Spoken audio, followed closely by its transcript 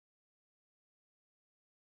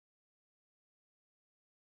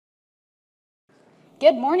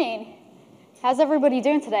Good morning. How's everybody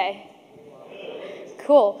doing today?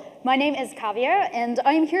 Cool. My name is Kavya, and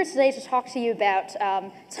I'm here today to talk to you about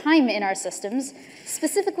time in our systems,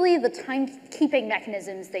 specifically the timekeeping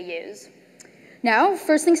mechanisms they use. Now,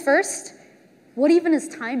 first things first, what even is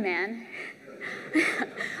time, man?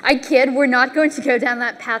 I kid, we're not going to go down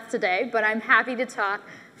that path today, but I'm happy to talk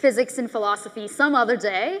physics and philosophy some other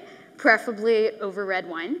day, preferably over red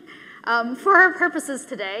wine. For our purposes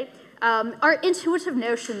today, our intuitive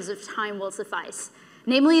notions of time will suffice,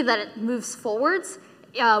 namely that it moves forwards.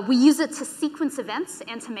 We use it to sequence events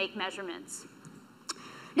and to make measurements.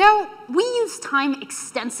 Now, we use time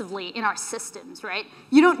extensively in our systems, right?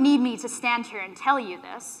 You don't need me to stand here and tell you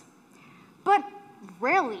this. But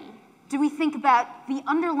rarely do we think about the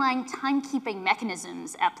underlying timekeeping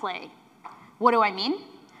mechanisms at play. What do I mean?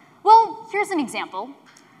 Well, here's an example.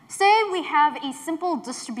 Say we have a simple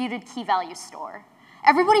distributed key value store.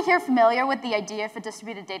 Everybody here familiar with the idea of a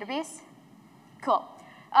distributed database? Cool.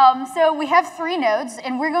 So we have 3 nodes,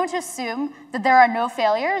 and we're going to assume that there are no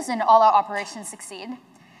failures and all our operations succeed.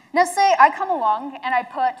 Now say I come along and I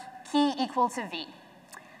put key equal to v.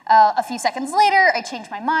 A few seconds later, I change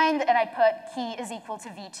my mind and I put key is equal to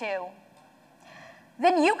v2.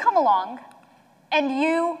 Then you come along and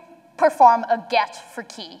you perform a get for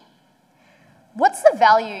key. What's the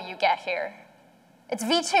value you get here? It's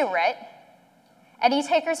v2, right? Any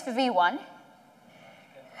takers for v1?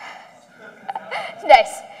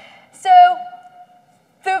 Nice. So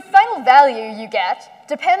the final value you get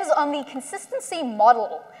depends on the consistency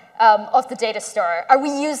model of the data store. Are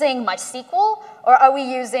we using MySQL or are we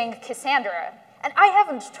using Cassandra? And I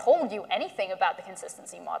haven't told you anything about the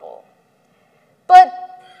consistency model. But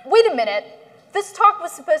wait a minute, this talk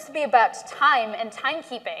was supposed to be about time and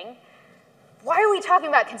timekeeping. Why are we talking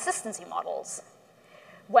about consistency models?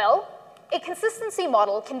 Well, a consistency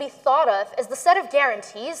model can be thought of as the set of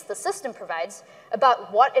guarantees the system provides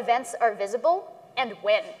about what events are visible and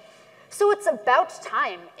when. So it's about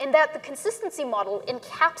time in that the consistency model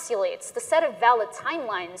encapsulates the set of valid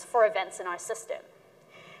timelines for events in our system.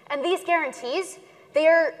 And these guarantees, they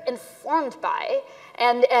are informed by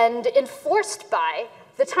and enforced by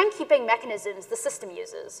the timekeeping mechanisms the system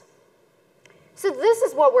uses. So this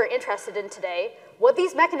is what we're interested in today, what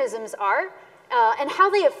these mechanisms are, and how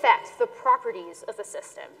they affect the properties of the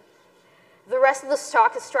system. The rest of this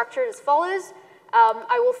talk is structured as follows.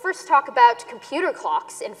 I will first talk about computer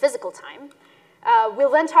clocks in physical time. We'll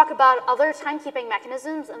then talk about other timekeeping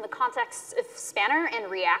mechanisms in the context of Spanner and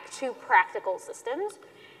React to practical systems.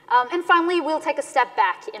 And finally, we'll take a step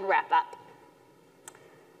back and wrap up.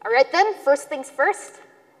 All right then, first things first,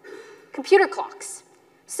 computer clocks.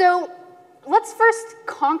 So let's first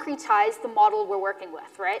concretize the model we're working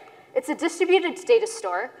with, right? It's a distributed data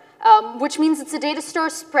store, which means it's a data store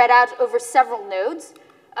spread out over several nodes,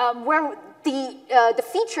 where the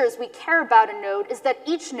features we care about a node is that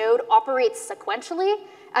each node operates sequentially,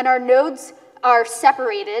 and our nodes are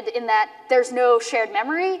separated in that there's no shared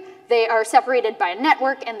memory. They are separated by a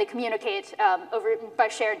network, and they communicate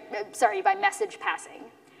by message passing.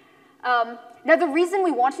 Now, the reason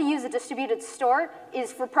we want to use a distributed store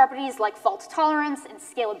is for properties like fault tolerance and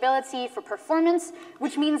scalability for performance,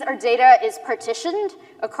 which means our data is partitioned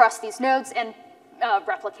across these nodes and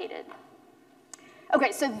replicated.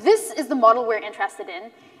 Okay, so this is the model we're interested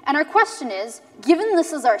in. And our question is, given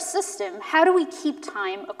this is our system, how do we keep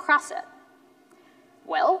time across it?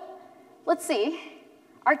 Well, let's see.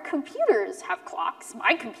 Our computers have clocks.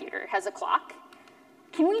 My computer has a clock.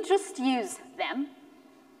 Can we just use them?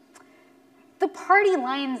 The party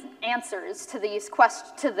line's answers to this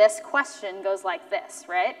question goes like this,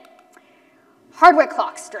 right? Hardware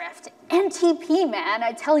clocks drift. NTP, man,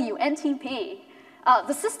 I tell you, NTP.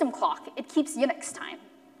 The system clock, it keeps Unix time.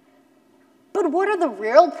 But what are the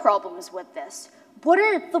real problems with this? What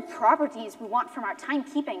are the properties we want from our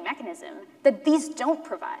timekeeping mechanism that these don't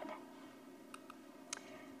provide?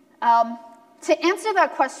 To answer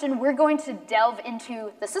that question, we're going to delve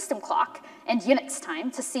into the system clock and Unix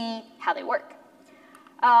time to see how they work.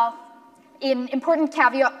 An important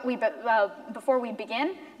caveat before we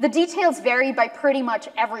begin, the details vary by pretty much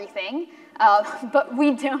everything, but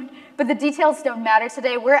the details don't matter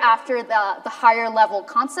today. We're after the higher level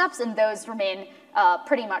concepts, and those remain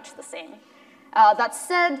pretty much the same. That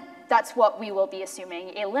said, that's what we will be assuming,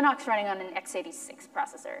 a Linux running on an x86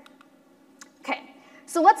 processor. Okay.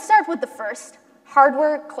 So let's start with the first,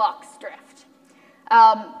 hardware clocks drift.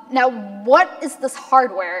 Now, what is this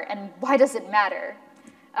hardware and why does it matter?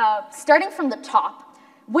 Starting from the top,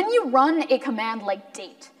 when you run a command like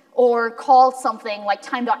date or call something like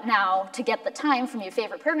time.now to get the time from your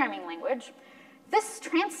favorite programming language, this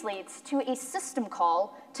translates to a system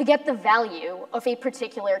call to get the value of a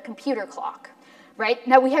particular computer clock, right?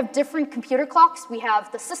 Now we have different computer clocks. We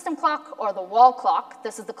have the system clock or the wall clock.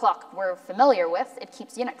 This is the clock we're familiar with. It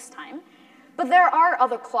keeps Unix time. But there are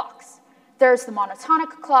other clocks. There's the monotonic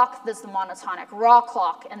clock, there's the monotonic raw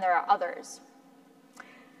clock, and there are others.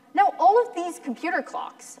 Now, all of these computer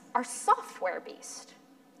clocks are software-based,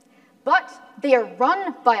 but they are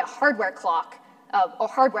run by a hardware clock or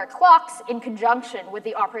hardware clocks in conjunction with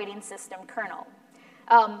the operating system kernel.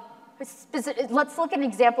 Let's look at an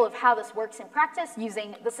example of how this works in practice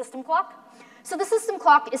using the system clock. So the system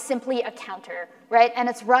clock is simply a counter, right? And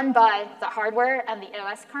it's run by the hardware and the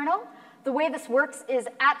OS kernel. The way this works is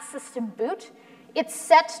at system boot, it's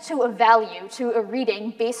set to a value, to a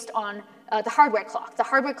reading based on the hardware clock. The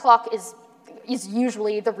hardware clock is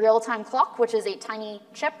usually the real-time clock, which is a tiny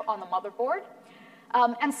chip on the motherboard.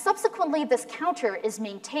 And subsequently, this counter is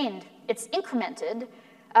maintained, it's incremented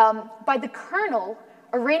by the kernel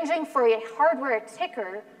arranging for a hardware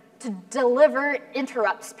ticker to deliver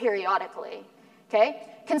interrupts periodically, okay?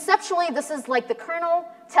 Conceptually, this is like the kernel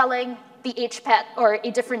telling the HPET, or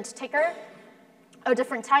a different ticker, a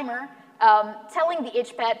different timer, telling the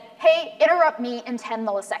HPET, hey, interrupt me in 10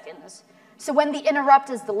 milliseconds. So when the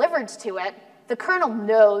interrupt is delivered to it, the kernel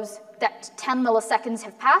knows that 10 milliseconds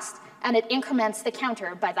have passed, and it increments the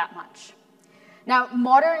counter by that much. Now,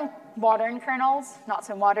 modern kernels, not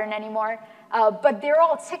so modern anymore, but they're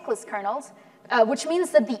all tickless kernels, which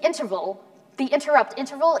means that the interrupt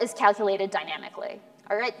interval is calculated dynamically.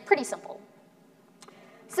 All right, pretty simple.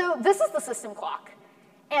 So this is the system clock,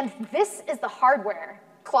 and this is the hardware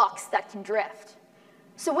clocks that can drift.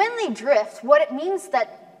 So when they drift, what it means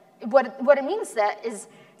is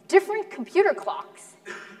different computer clocks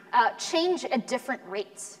change at different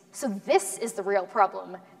rates. So this is the real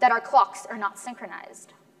problem, that our clocks are not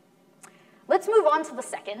synchronized. Let's move on to the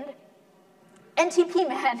second. NTP,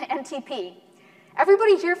 man, NTP.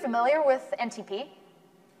 Everybody here familiar with NTP?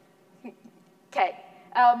 Okay,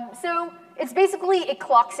 so it's basically a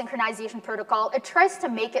clock synchronization protocol. It tries to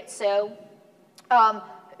make it so our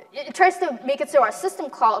system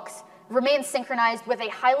clocks remain synchronized with a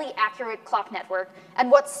highly accurate clock network.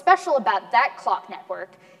 And what's special about that clock network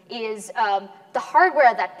is the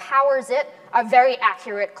hardware that powers it are very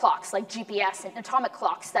accurate clocks, like GPS and atomic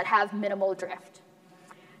clocks that have minimal drift.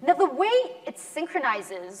 Now, the way it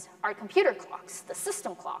synchronizes our computer clocks, the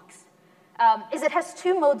system clocks, is it has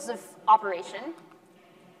two modes of operation.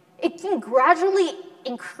 It can gradually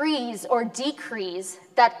increase or decrease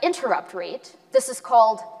that interrupt rate. This is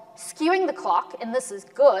called skewing the clock, and this is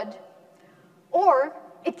good. Or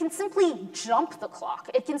it can simply jump the clock.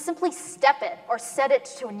 It can simply step it or set it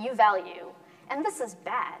to a new value. And this is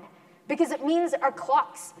bad, because it means our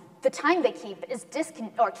clocks, the time they keep, is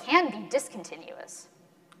can be discontinuous.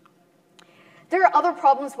 There are other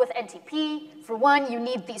problems with NTP. For one, you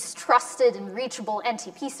need these trusted and reachable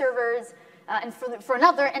NTP servers. And for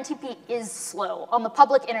another, NTP is slow. On the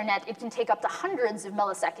public internet, it can take up to hundreds of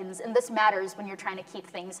milliseconds, and this matters when you're trying to keep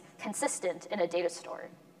things consistent in a data store.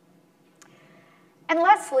 And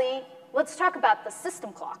lastly, let's talk about the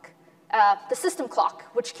system clock,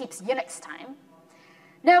 which keeps Unix time.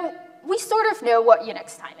 Now, we sort of know what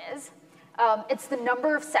Unix time is. It's the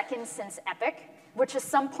number of seconds since epoch, which is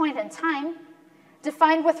some point in time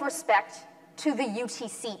defined with respect to the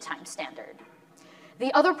UTC time standard.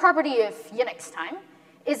 The other property of Unix time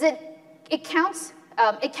is it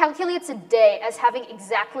calculates a day as having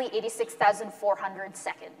exactly 86,400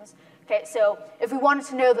 seconds. Okay, so if we wanted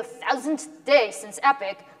to know the 1000th day since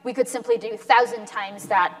epoch, we could simply do 1,000 times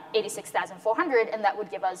that 86,400, and that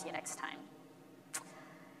would give us Unix time.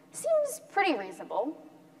 Seems pretty reasonable,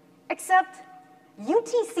 except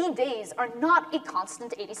UTC days are not a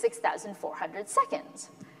constant 86,400 seconds.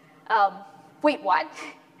 Wait, what?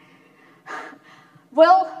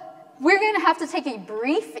 Well, we're going to have to take a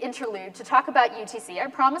brief interlude to talk about UTC. I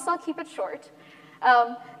promise I'll keep it short.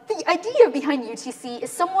 The idea behind UTC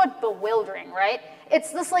is somewhat bewildering, right?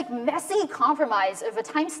 It's this like messy compromise of a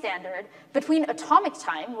time standard between atomic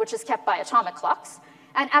time, which is kept by atomic clocks,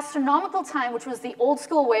 and astronomical time, which was the old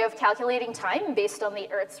school way of calculating time based on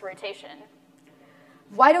the Earth's rotation.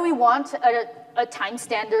 Why do we want a time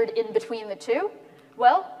standard in between the two?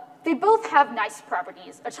 Well, they both have nice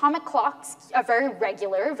properties. Atomic clocks are very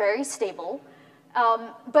regular, very stable,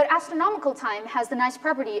 but astronomical time has the nice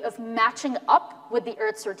property of matching up with the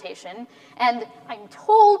Earth's rotation, and I'm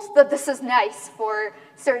told that this is nice for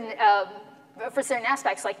certain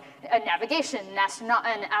aspects, like navigation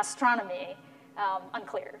and astronomy,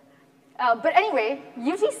 unclear. But anyway,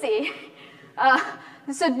 UTC,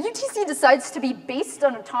 so UTC decides to be based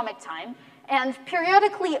on atomic time, and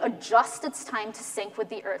periodically adjust its time to sync with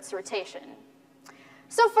the Earth's rotation.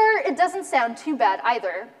 So far, it doesn't sound too bad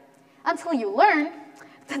either, until you learn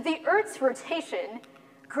that the Earth's rotation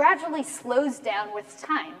gradually slows down with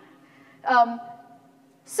time.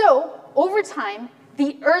 So over time,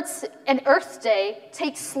 an Earth day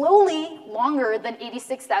takes slowly longer than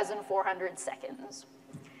 86,400 seconds.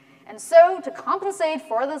 And so to compensate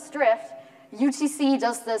for this drift, UTC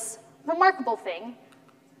does this remarkable thing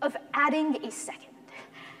of adding a second.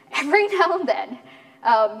 Every now and then,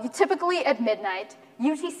 typically at midnight,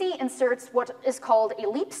 UTC inserts what is called a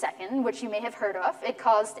leap second, which you may have heard of. It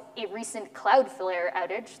caused a recent Cloudflare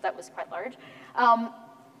outage that was quite large.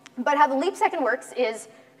 But how the leap second works is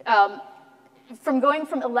from going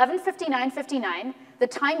from 11:59:59, the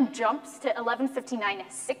time jumps to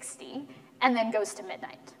 11:59:60, and then goes to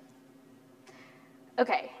midnight.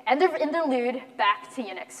 Okay, end of interlude, back to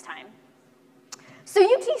Unix time. So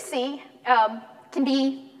UTC can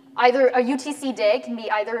be either, a UTC day can be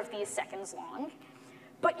either of these seconds long,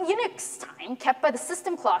 but Unix time, kept by the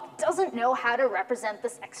system clock, doesn't know how to represent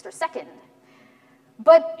this extra second.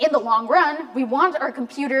 But in the long run, we want our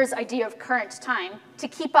computer's idea of current time to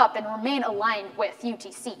keep up and remain aligned with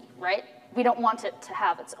UTC, right? We don't want it to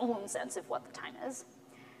have its own sense of what the time is.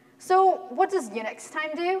 So what does Unix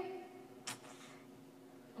time do?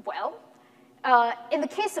 Well, in the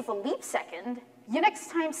case of a leap second,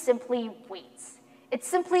 Unix time simply waits. It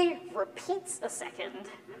simply repeats a second,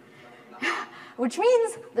 which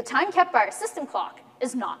means the time kept by our system clock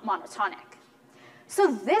is not monotonic. So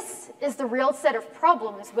this is the real set of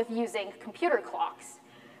problems with using computer clocks.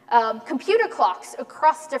 Computer clocks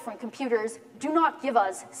across different computers do not give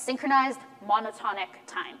us synchronized monotonic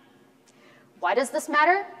time. Why does this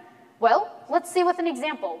matter? Well, let's see with an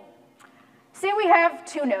example. Say we have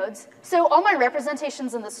two nodes. So all my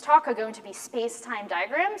representations in this talk are going to be space-time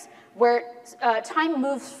diagrams where time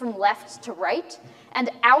moves from left to right, and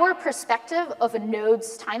our perspective of a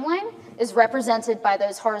node's timeline is represented by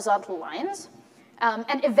those horizontal lines.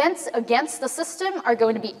 And events against the system are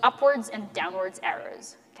going to be upwards and downwards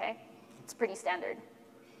arrows, okay? It's pretty standard.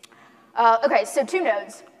 Okay, so two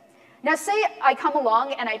nodes. Now say I come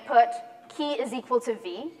along and I put key is equal to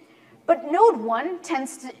V, but node 1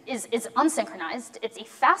 is unsynchronized. It's a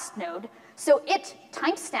fast node, so it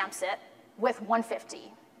timestamps it with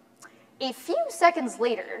 150. A few seconds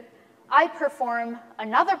later, I perform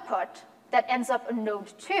another put that ends up in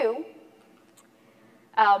node 2.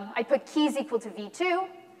 I put keys equal to V2,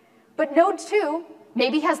 but node 2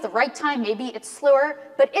 maybe has the right time, maybe it's slower,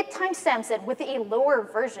 but it timestamps it with a lower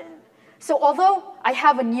version. So although I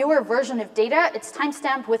have a newer version of data, it's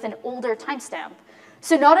timestamped with an older timestamp.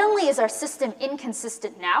 So not only is our system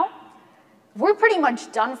inconsistent now, we're pretty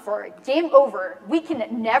much done for. Game over. We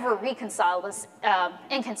can never reconcile this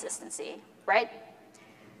inconsistency, right?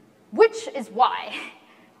 Which is why,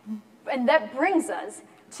 and that brings us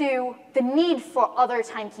to the need for other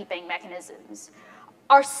timekeeping mechanisms.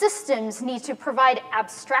 Our systems need to provide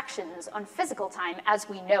abstractions on physical time as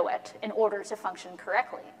we know it in order to function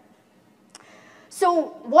correctly.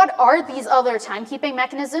 So what are these other timekeeping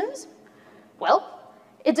mechanisms? Well,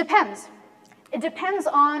 it depends. It depends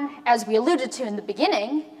on, as we alluded to in the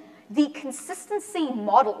beginning, the consistency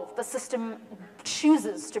model the system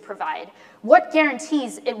chooses to provide, what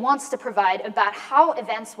guarantees it wants to provide about how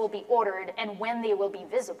events will be ordered and when they will be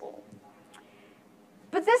visible.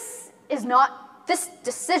 But this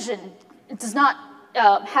decision does not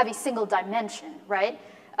have a single dimension, right?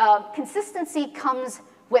 Consistency comes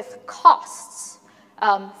with costs.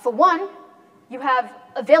 For one, you have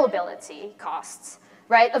availability costs,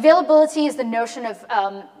 right? Availability is the notion of,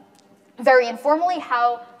 very informally,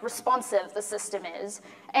 how responsive the system is.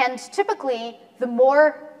 And typically, the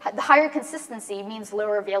higher consistency means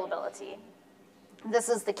lower availability. This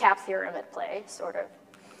is the CAP theorem at play, sort of.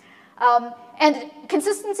 And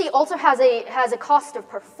consistency also has a cost of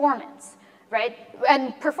performance, right?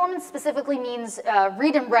 And performance specifically means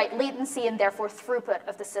read and write latency and therefore throughput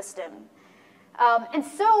of the system. And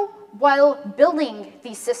so, while building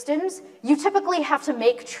these systems, you typically have to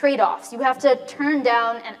make trade-offs. You have to turn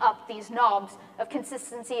down and up these knobs of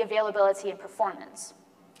consistency, availability, and performance.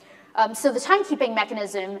 So the timekeeping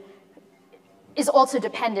mechanism is also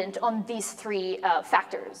dependent on these three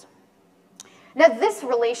factors. Now, this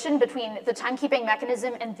relation between the timekeeping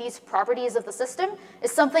mechanism and these properties of the system is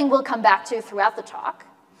something we'll come back to throughout the talk.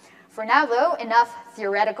 For now, though, enough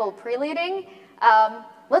theoretical preluding.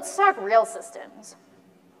 Let's talk real systems.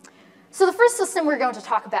 So the first system we're going to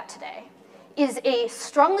talk about today is a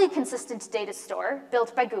strongly consistent data store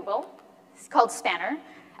built by Google. It's called Spanner.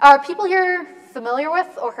 Are people here familiar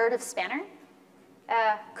with or heard of Spanner?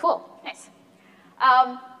 Cool, nice.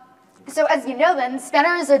 So as you know then,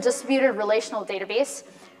 Spanner is a distributed relational database.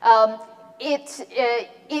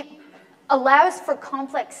 It allows for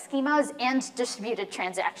complex schemas and distributed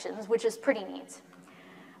transactions, which is pretty neat.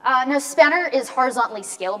 Now Spanner is horizontally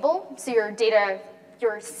scalable, so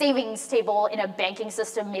your savings table in a banking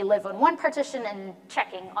system may live on one partition and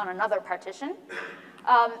checking on another partition.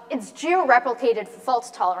 It's geo-replicated for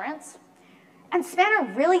fault tolerance. And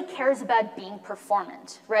Spanner really cares about being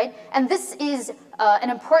performant, right? And this is an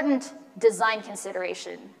important design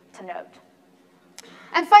consideration to note.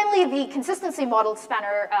 And finally, the consistency model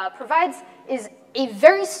Spanner provides is a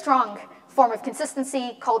very strong form of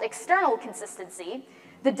consistency called external consistency.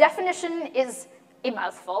 The definition is a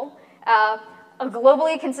mouthful. A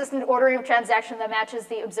globally consistent ordering of transaction that matches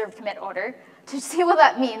the observed commit order. To see what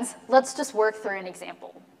that means, let's just work through an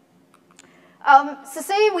example. So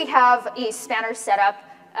say we have a Spanner setup.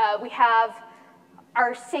 We have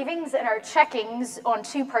our savings and our checkings on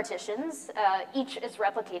two partitions. Each is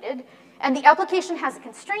replicated. And the application has a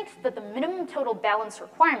constraint that the minimum total balance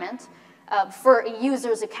requirement for a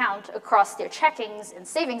user's account across their checkings and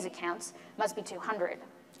savings accounts must be 200.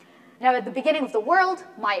 Now, at the beginning of the world,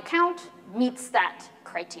 my account meets that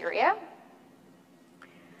criteria.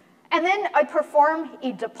 And then I perform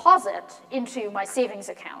a deposit into my savings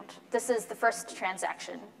account. This is the first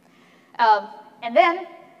transaction. And then,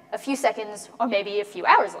 a few seconds, or maybe a few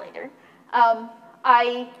hours later,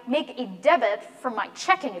 I make a debit from my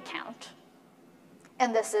checking account.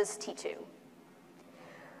 And this is T2.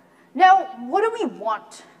 Now, what do we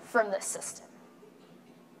want from this system?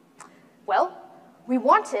 Well, we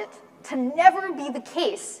want it to never be the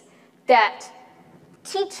case that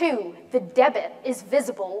T2, the debit, is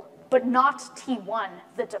visible, but not T1,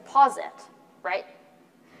 the deposit, right?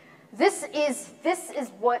 This is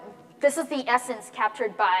the essence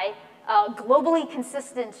captured by globally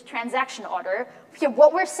consistent transaction order.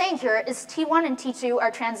 What we're saying here is T1 and T2 are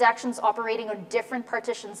transactions operating on different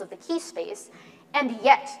partitions of the key space, and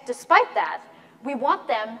yet, despite that, we want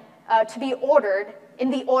them to be ordered in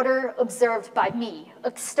the order observed by me,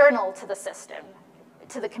 external to the system,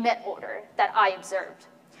 to the commit order that I observed.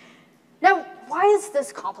 Now, why is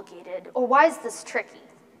this complicated, or why is this tricky?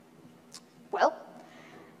 Well,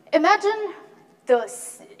 imagine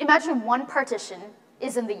one partition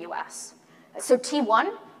is in the US. So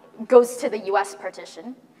T1 goes to the US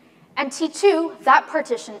partition, and T2, that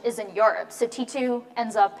partition is in Europe. So T2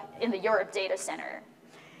 ends up in the Europe data center.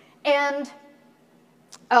 And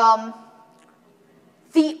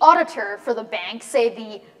the auditor for the bank, say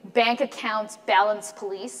the bank accounts balance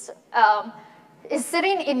police, is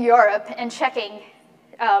sitting in Europe and checking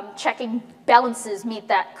balances meet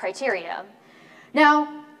that criteria.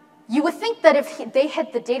 Now, you would think that if they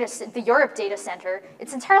hit the Europe data center,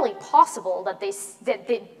 it's entirely possible that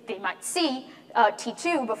they might see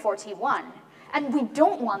T2 before T1. And we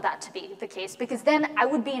don't want that to be the case, because then I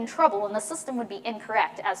would be in trouble and the system would be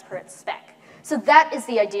incorrect as per its spec. So that is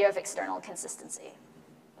the idea of external consistency.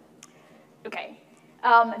 Okay.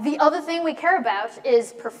 The other thing we care about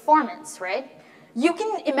is performance, right? You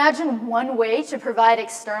can imagine one way to provide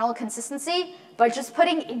external consistency by just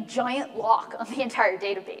putting a giant lock on the entire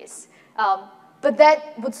database. But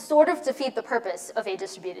that would sort of defeat the purpose of a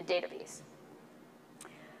distributed database.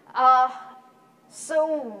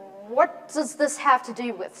 So what does this have to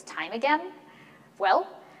do with time again? Well,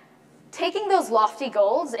 taking those lofty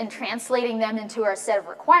goals and translating them into our set of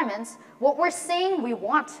requirements, what we're saying we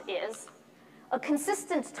want is a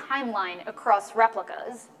consistent timeline across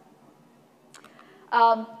replicas.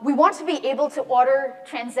 We want to be able to order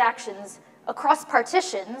transactions across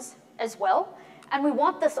partitions as well, and we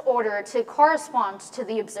want this order to correspond to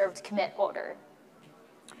the observed commit order.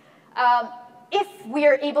 If we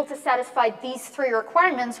are able to satisfy these three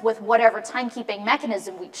requirements with whatever timekeeping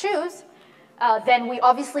mechanism we choose, then we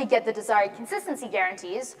obviously get the desired consistency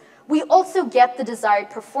guarantees. We also get the desired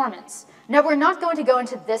performance. Now, we're not going to go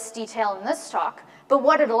into this detail in this talk, but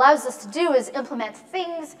what it allows us to do is implement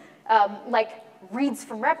things like reads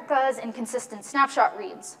from replicas and consistent snapshot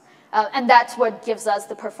reads. And that's what gives us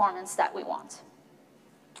the performance that we want.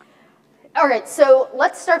 All right, so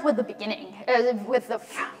let's start with the beginning, with the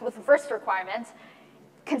first requirement,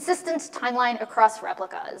 consistent timeline across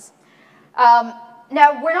replicas.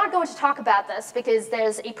 Now, we're not going to talk about this because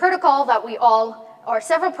there's a protocol that we all, or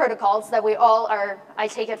several protocols that we all are, I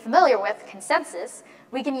take it, familiar with, consensus.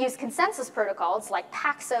 We can use consensus protocols like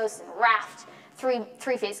Paxos and Raft,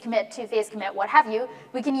 three-phase commit, two-phase commit, what have you.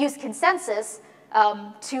 We can use consensus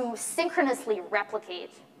to synchronously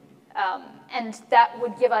replicate, and that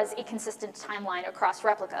would give us a consistent timeline across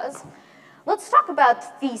replicas. Let's talk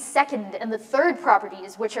about the second and the third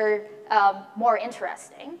properties, which are more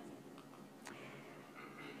interesting.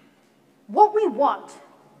 What we want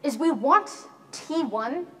is we want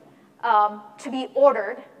T1 to be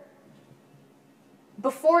ordered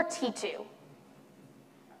before T2,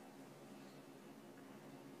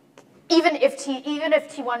 even if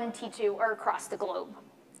T1 and T2 are across the globe.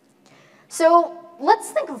 So let's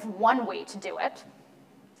think of one way to do it,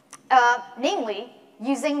 namely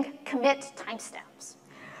using commit timestamps.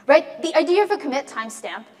 Right? The idea of a commit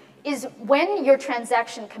timestamp is when your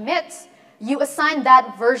transaction commits, you assign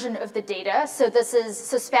that version of the data. So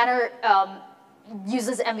Spanner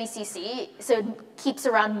uses MVCC, so it keeps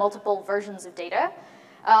around multiple versions of data.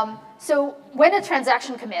 So when a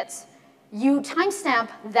transaction commits, you timestamp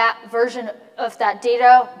that version of that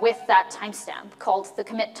data with that timestamp called the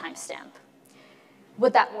commit timestamp.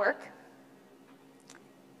 Would that work?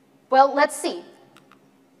 Well, let's see.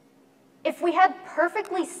 If we had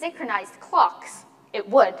perfectly synchronized clocks, it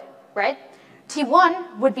would, right?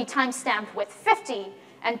 T1 would be timestamped with 50,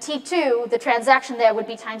 and T2, the transaction there, would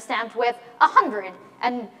be timestamped with 100,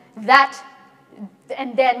 and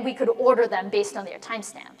then we could order them based on their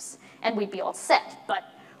timestamps, and we'd be all set. But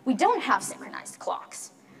we don't have synchronized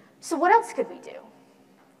clocks. So what else could we do?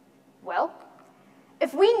 Well,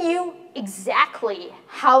 if we knew exactly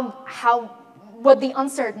what the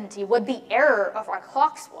uncertainty, what the error of our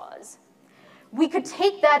clocks was, we could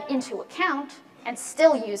take that into account and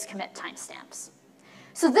still use commit timestamps.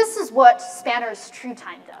 So this is what Spanner's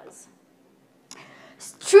TrueTime does.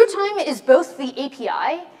 TrueTime is both the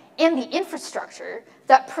API and the infrastructure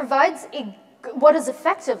that provides what is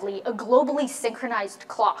effectively a globally synchronized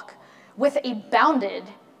clock with a bounded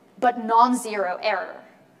but non-zero error,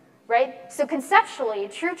 right? So conceptually,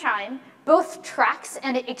 TrueTime both tracks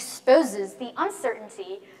and it exposes the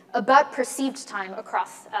uncertainty about perceived time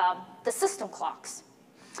across the system clocks.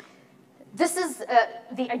 This is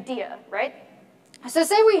the idea, right? So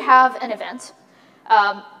say we have an event.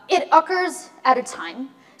 It occurs at a time.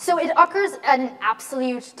 So it occurs at an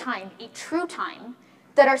absolute time, a true time,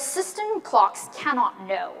 that our system clocks cannot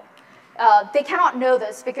know. They cannot know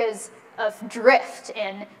this because of drift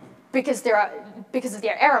and because of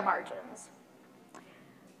their error margins.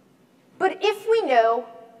 But if we know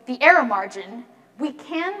the error margin, we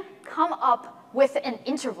can come up with an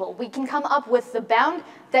interval. We can come up with the bound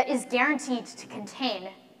that is guaranteed to contain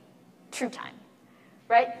true time,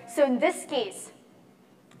 right? So in this case,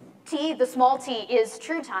 t, the small t, is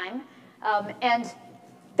true time, and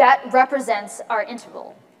that represents our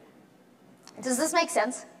interval. Does this make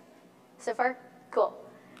sense so far? Cool.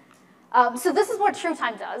 So this is what true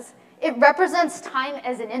time does. It represents time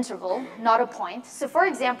as an interval, not a point. So for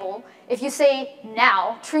example, if you say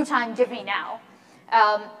now, true time, give me now,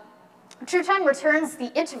 true time returns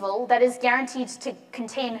the interval that is guaranteed to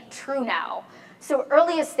contain true now. So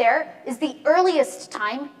earliest there is the earliest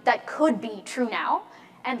time that could be true now,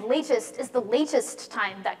 and latest is the latest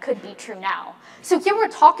time that could be true now. So here we're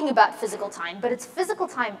talking about physical time, but it's physical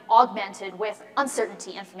time augmented with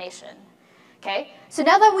uncertainty information. Okay? So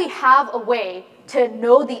now that we have a way to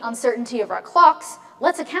know the uncertainty of our clocks,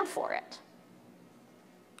 let's account for it.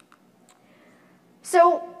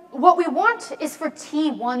 So what we want is for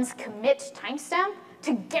T1's commit timestamp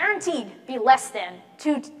to guaranteed be less than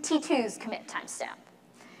T2's commit timestamp.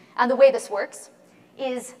 And the way this works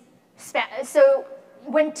is, so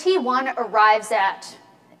when T1 arrives at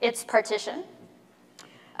its partition,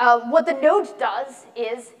 what the node does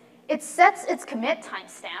is it sets its commit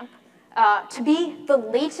timestamp to be the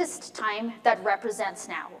latest time that represents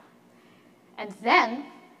now. And then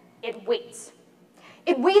it waits.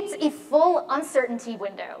 It waits a full uncertainty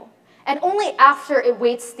window. And only after it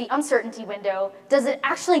waits the uncertainty window does it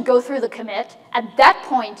actually go through the commit. At that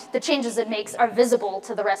point, the changes it makes are visible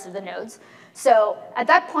to the rest of the nodes. So at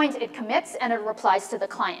that point, it commits and it replies to the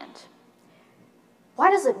client. Why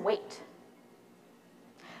does it wait?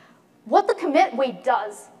 What the commit wait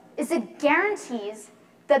does is it guarantees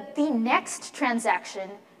that the next transaction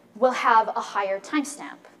will have a higher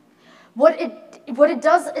timestamp. What it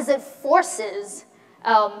does is it forces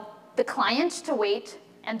the client to wait,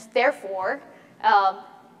 and therefore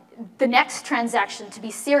the next transaction to be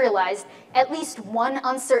serialized at least one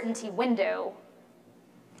uncertainty window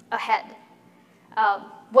ahead.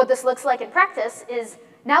 What this looks like in practice is,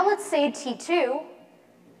 now let's say T2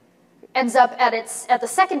 ends up at the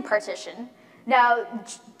second partition. Now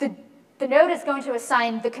the node is going to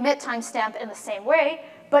assign the commit timestamp in the same way,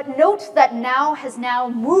 but note that now has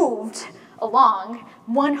moved along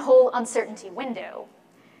one whole uncertainty window.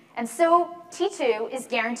 And so T2 is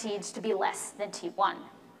guaranteed to be less than T1.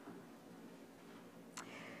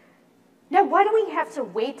 Now, why do we have to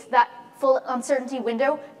wait that full uncertainty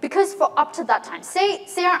window? Because for up to that time, say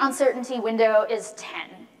our uncertainty window is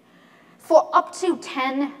 10. For up to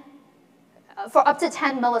 10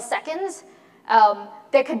 milliseconds,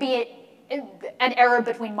 there could be an error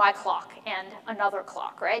between my clock and another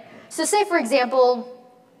clock, right? So say, for example,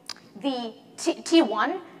 the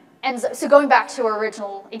T1 ends up, so going back to our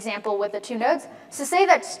original example with the 2 nodes, so say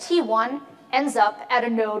that T1 ends up at a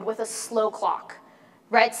node with a slow clock,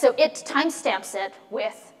 right? So it timestamps it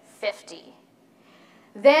with 50.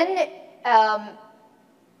 Then,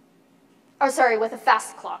 with a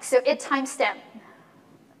fast clock. So it timestamp,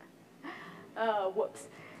 whoops.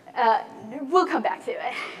 We'll come back to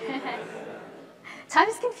it. Time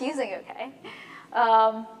is confusing, okay?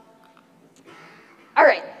 All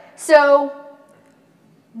right, so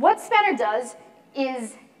what Spanner does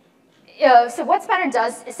is,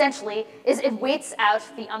 essentially is it waits out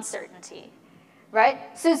the uncertainty,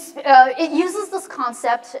 right? So it uses this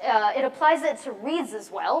concept, it applies it to reads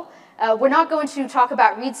as well. We're not going to talk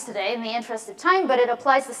about reads today in the interest of time, but it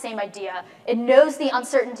applies the same idea. It knows the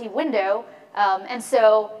uncertainty window, and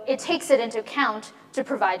so it takes it into account to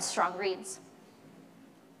provide strong reads.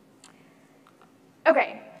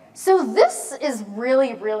 Okay, so this is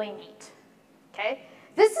really, really neat, okay?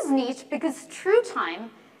 This is neat because true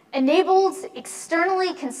time enables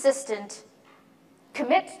externally consistent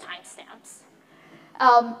commit timestamps,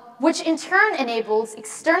 which in turn enables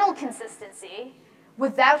external consistency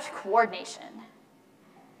without coordination.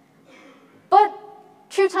 But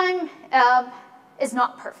true time is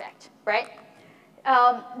not perfect, right?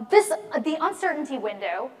 The uncertainty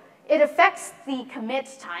window, it affects the commit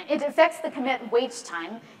time, it affects the commit wait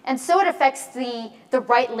time, and so it affects the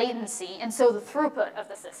write latency, and so the throughput of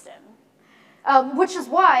the system. Which is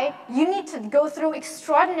why you need to go through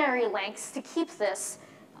extraordinary lengths to keep this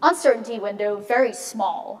uncertainty window very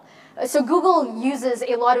small. So Google uses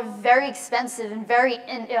a lot of very expensive and very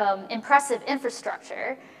impressive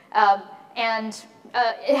infrastructure, and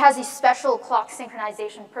it has a special clock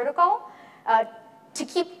synchronization protocol to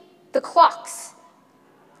keep the clocks,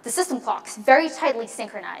 the system clocks, very tightly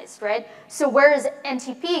synchronized, right? So whereas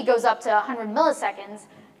NTP goes up to 100 milliseconds,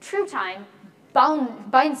 true time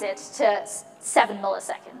binds it to 7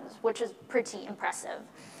 milliseconds, which is pretty impressive.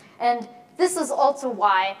 And this is also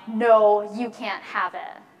why, no, you can't have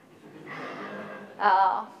it.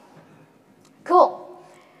 Cool.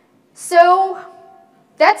 So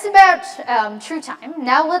that's about true time.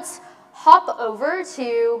 Now let's hop over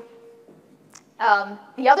to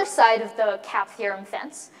the other side of the CAP theorem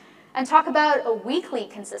fence and talk about a weakly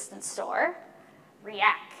consistent store,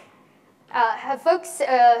 React. Have folks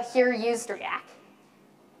here used React?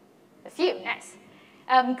 A few, nice.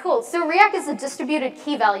 Cool, so React is a distributed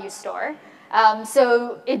key value store.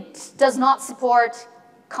 So it does not support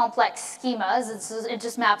complex schemas, it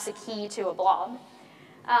just maps a key to a blob.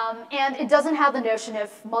 And it doesn't have the notion of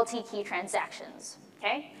multi-key transactions,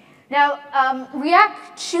 okay? Now,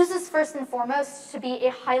 React chooses first and foremost to be a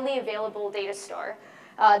highly available data store.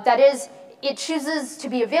 That is, it chooses to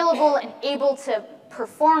be available and able to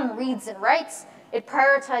perform reads and writes. It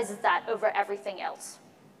prioritizes that over everything else.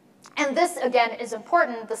 And this, again, is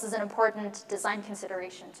important. This is an important design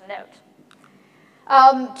consideration to note.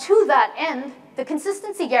 To that end, the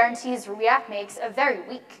consistency guarantees React makes are very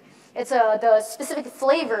weak. It's the specific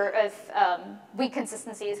flavor of weak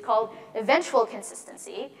consistency is called eventual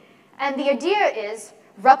consistency. And the idea is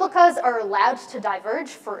replicas are allowed to diverge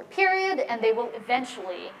for a period, and they will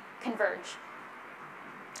eventually converge.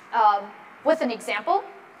 With an example,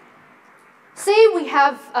 say we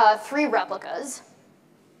have 3 replicas.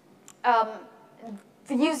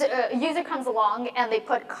 The user comes along and they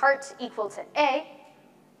put cart equal to A.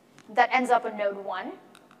 That ends up in node 1.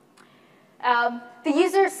 The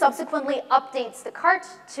user subsequently updates the cart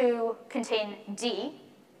to contain D,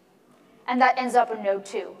 and that ends up in node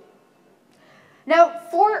 2. Now,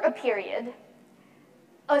 for a period,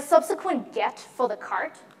 a subsequent get for the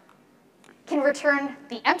cart can return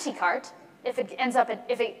the empty cart if it ends up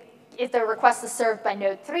if the request is served by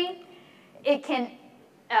node 3. It can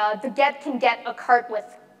the get can get a cart with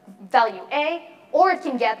value A, or it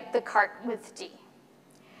can get the cart with D.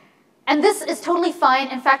 And this is totally fine.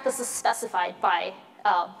 In fact, this is specified by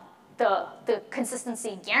the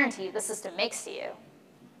consistency guarantee the system makes to you.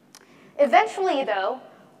 Eventually, though,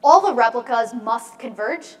 all the replicas must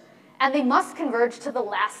converge, and they must converge to the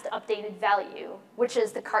last updated value, which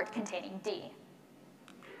is the cart containing D.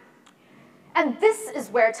 And this is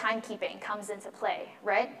where timekeeping comes into play,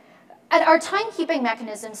 right? And our timekeeping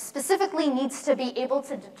mechanism specifically needs to be able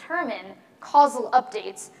to determine causal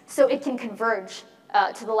updates so it can converge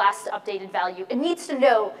to the last updated value. It needs to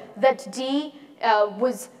know that D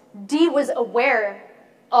was aware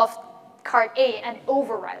of cart A and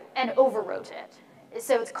overwrote it.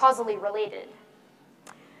 So it's causally related.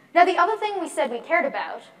 Now the other thing we said we cared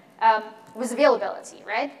about was availability,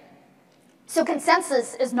 right? So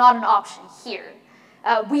consensus is not an option here.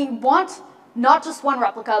 We want not just one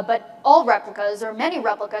replica, but all replicas or many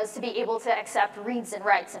replicas to be able to accept reads and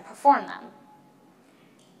writes and perform them.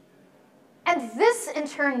 And this, in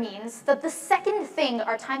turn, means that the second thing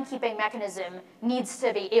our timekeeping mechanism needs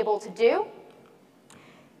to be able to do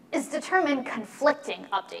is determine conflicting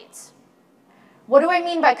updates. What do I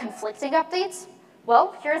mean by conflicting updates?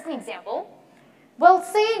 Well, here's an example. Well,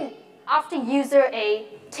 say after user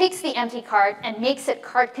A takes the empty cart and makes it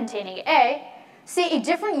cart containing A, say a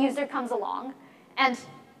different user comes along and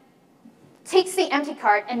takes the empty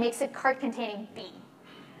cart and makes it cart containing B.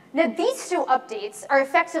 Now, these two updates are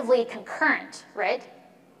effectively concurrent, right?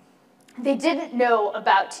 They didn't know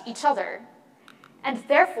about each other, and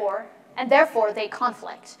therefore they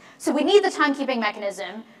conflict. So we need the timekeeping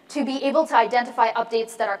mechanism to be able to identify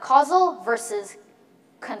updates that are causal versus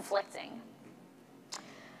conflicting.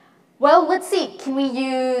 Well, let's see. Can we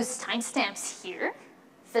use timestamps here?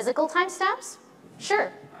 Physical timestamps?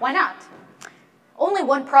 Sure, why not? Only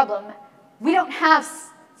one problem. We don't have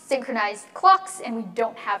synchronized clocks, and we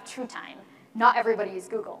don't have true time. Not everybody is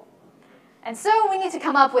Google. And so we need to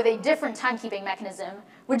come up with a different timekeeping mechanism,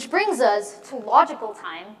 which brings us to logical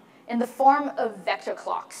time in the form of vector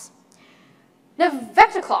clocks. Now,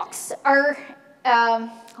 vector clocks are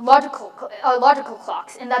logical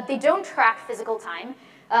clocks in that they don't track physical time.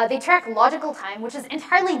 They track logical time, which is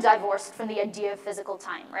entirely divorced from the idea of physical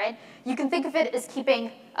time, right? You can think of it as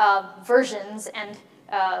keeping versions and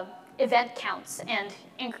event counts and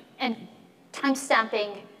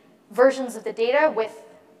timestamping versions of the data with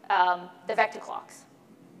the vector clocks.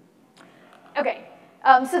 Okay,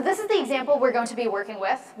 so this is the example we're going to be working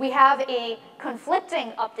with. We have a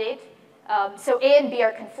conflicting update, so A and B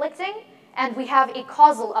are conflicting, and we have a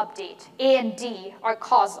causal update. A and D are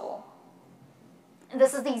causal. And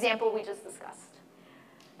this is the example we just discussed.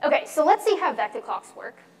 Okay, so let's see how vector clocks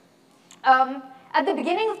work. At the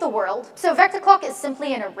beginning of the world, so vector clock is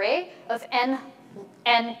simply an array of n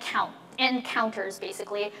counters,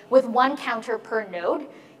 basically, with one counter per node.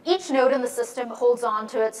 Each node in the system holds on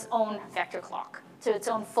to its own vector clock, to its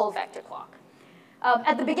own full vector clock.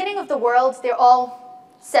 At the beginning of the world, they're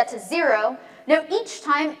all set to 0. Now, each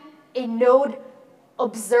time a node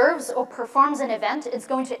observes or performs an event, it's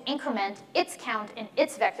going to increment its count in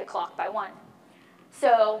its vector clock by 1.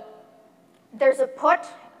 So there's a put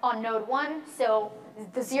on node 1, so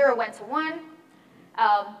the 0 went to 1.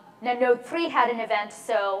 Now node 3 had an event,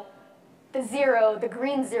 so the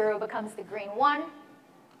green 0 becomes the green 1.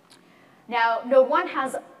 Now node 1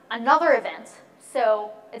 has another event,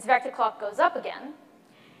 so its vector clock goes up again.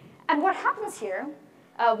 And what happens here,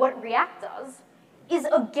 what React does, is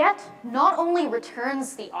a get not only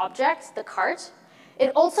returns the object, the cart, it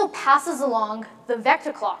also passes along the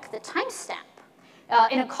vector clock, the timestamp,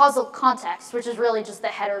 in a causal context, which is really just the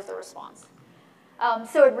header of the response.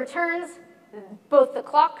 So it returns both the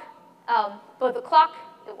clock and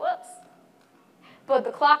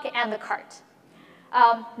the cart.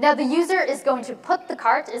 Now the user is going to put the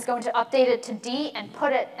cart, is going to update it to D and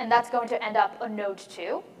put it, and that's going to end up on node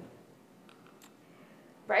 2.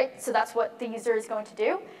 Right? So that's what the user is going to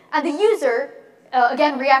do. And the user,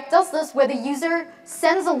 again, React does this where the user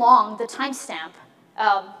sends along the timestamp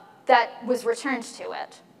that was returned to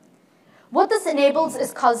it. What this enables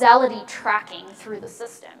is causality tracking through the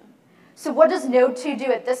system. So what does node 2 do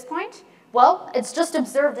at this point? Well, it's just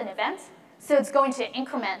observed an event, so it's going to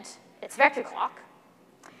increment its vector clock.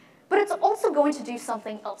 But it's also going to do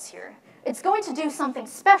something else here. It's going to do something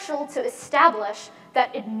special to establish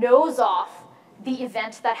that it knows off the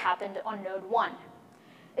event that happened on node 1.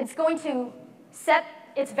 It's going to set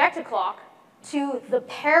its vector clock to the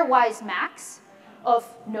pairwise max of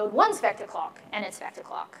node 1's vector clock and its vector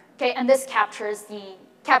clock. Okay, and this captures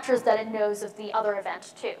that it knows of the other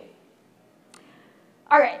event too.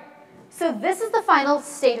 All right, so this is the final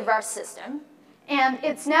state of our system, and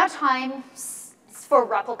it's now time for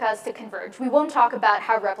replicas to converge. We won't talk about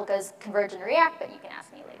how replicas converge in React, but you can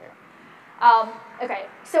ask me later. Okay,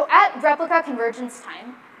 so at replica convergence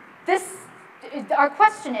time, our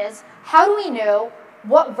question is, how do we know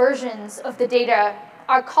what versions of the data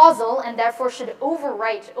are causal and therefore should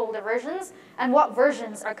overwrite older versions, and what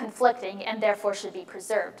versions are conflicting and therefore should be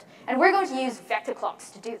preserved? And we're going to use vector clocks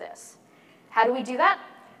to do this. How do we do that?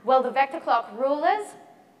 Well, the vector clock rule is,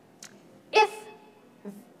 if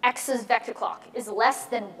X's vector clock is less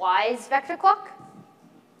than Y's vector clock,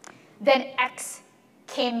 then X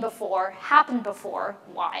happened before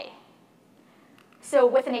Y. So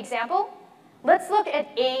with an example, let's look at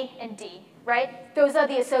A and D, right? Those are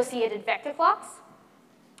the associated vector clocks.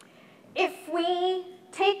 If we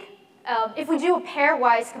do a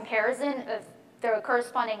pairwise comparison of the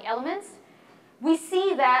corresponding elements, we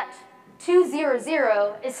see that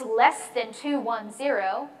 200 is less than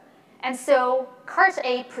 210, and so cart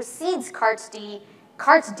A precedes cart D.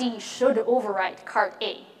 Cart D should overwrite cart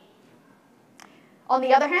A. On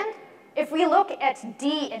the other hand, if we look at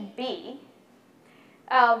D and B,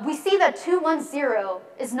 we see that 210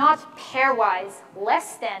 is not pairwise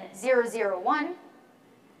less than 001,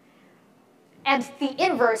 and the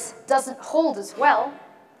inverse doesn't hold as well,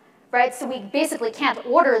 right? So we basically can't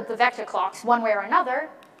order the vector clocks one way or another.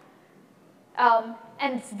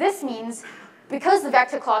 And this means, because the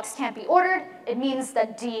vector clocks can't be ordered, it means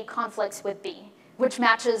that D conflicts with B, which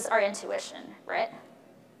matches our intuition, right?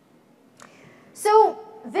 So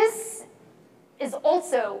this is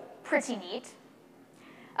also pretty neat.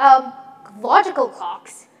 Logical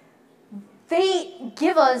clocks, they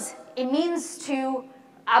give us a means to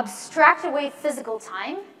abstract away physical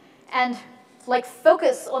time and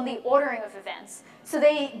focus on the ordering of events. So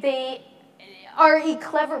they are a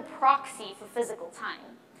clever proxy for physical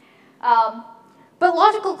time. But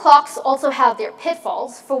logical clocks also have their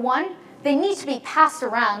pitfalls. For one, they need to be passed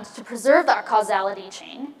around to preserve that causality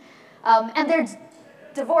chain. And they're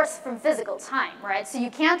divorced from physical time, right? So you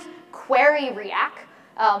can't query react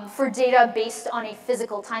for data based on a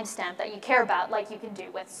physical timestamp that you care about, like you can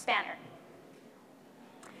do with Spanner.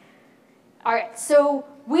 All right, so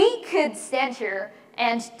we could stand here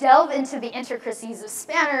and delve into the intricacies of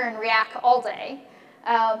Spanner and React all day.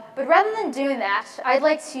 But rather than doing that, I'd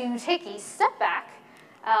like to take a step back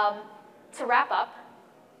to wrap up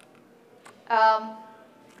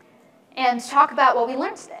and talk about what we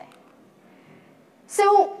learned today.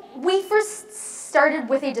 So we first started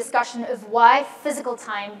with a discussion of why physical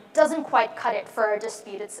time doesn't quite cut it for our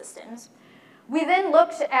distributed systems. We then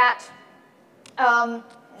looked at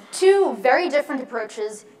two very different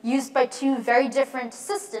approaches used by two very different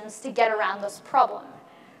systems to get around this problem,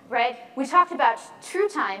 right? We talked about true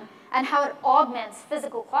time and how it augments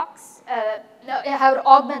physical clocks, how it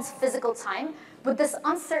augments physical time with this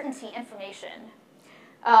uncertainty information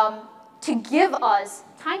to give us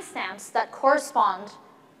timestamps that correspond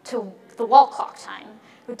to the wall clock time,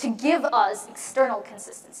 but to give us external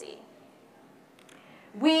consistency.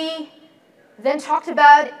 We then talked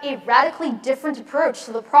about a radically different approach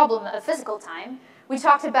to the problem of physical time. We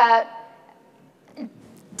talked about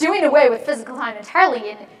doing away with physical time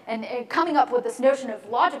entirely and coming up with this notion of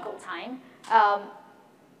logical time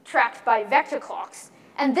tracked by vector clocks.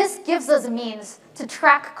 And this gives us a means to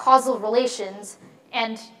track causal relations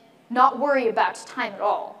and not worry about time at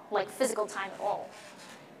all, like physical time at all.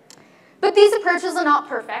 But these approaches are not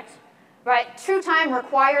perfect, right? True time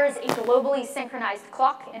requires a globally synchronized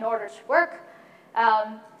clock in order to work.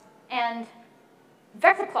 And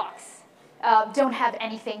vector clocks don't have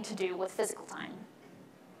anything to do with physical time.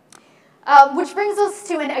 Which brings us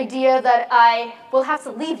to an idea that I will have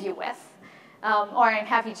to leave you with, or I'm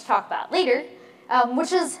happy to talk about later,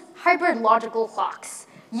 which is hybrid logical clocks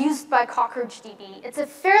used by CockroachDB. It's a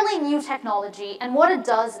fairly new technology, and what it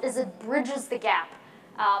does is it bridges the gap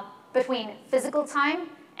between physical time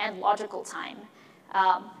and logical time.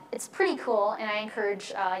 It's pretty cool, and I encourage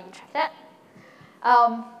you to check that.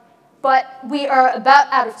 But we are about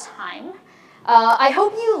out of time. I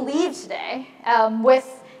hope you leave today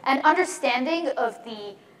with an understanding of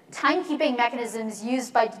the timekeeping mechanisms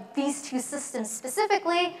used by these two systems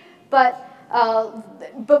specifically, but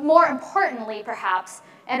more importantly, perhaps,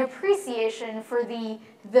 an appreciation for the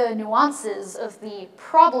nuances of the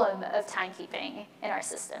problem of timekeeping in our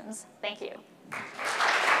systems. Thank you.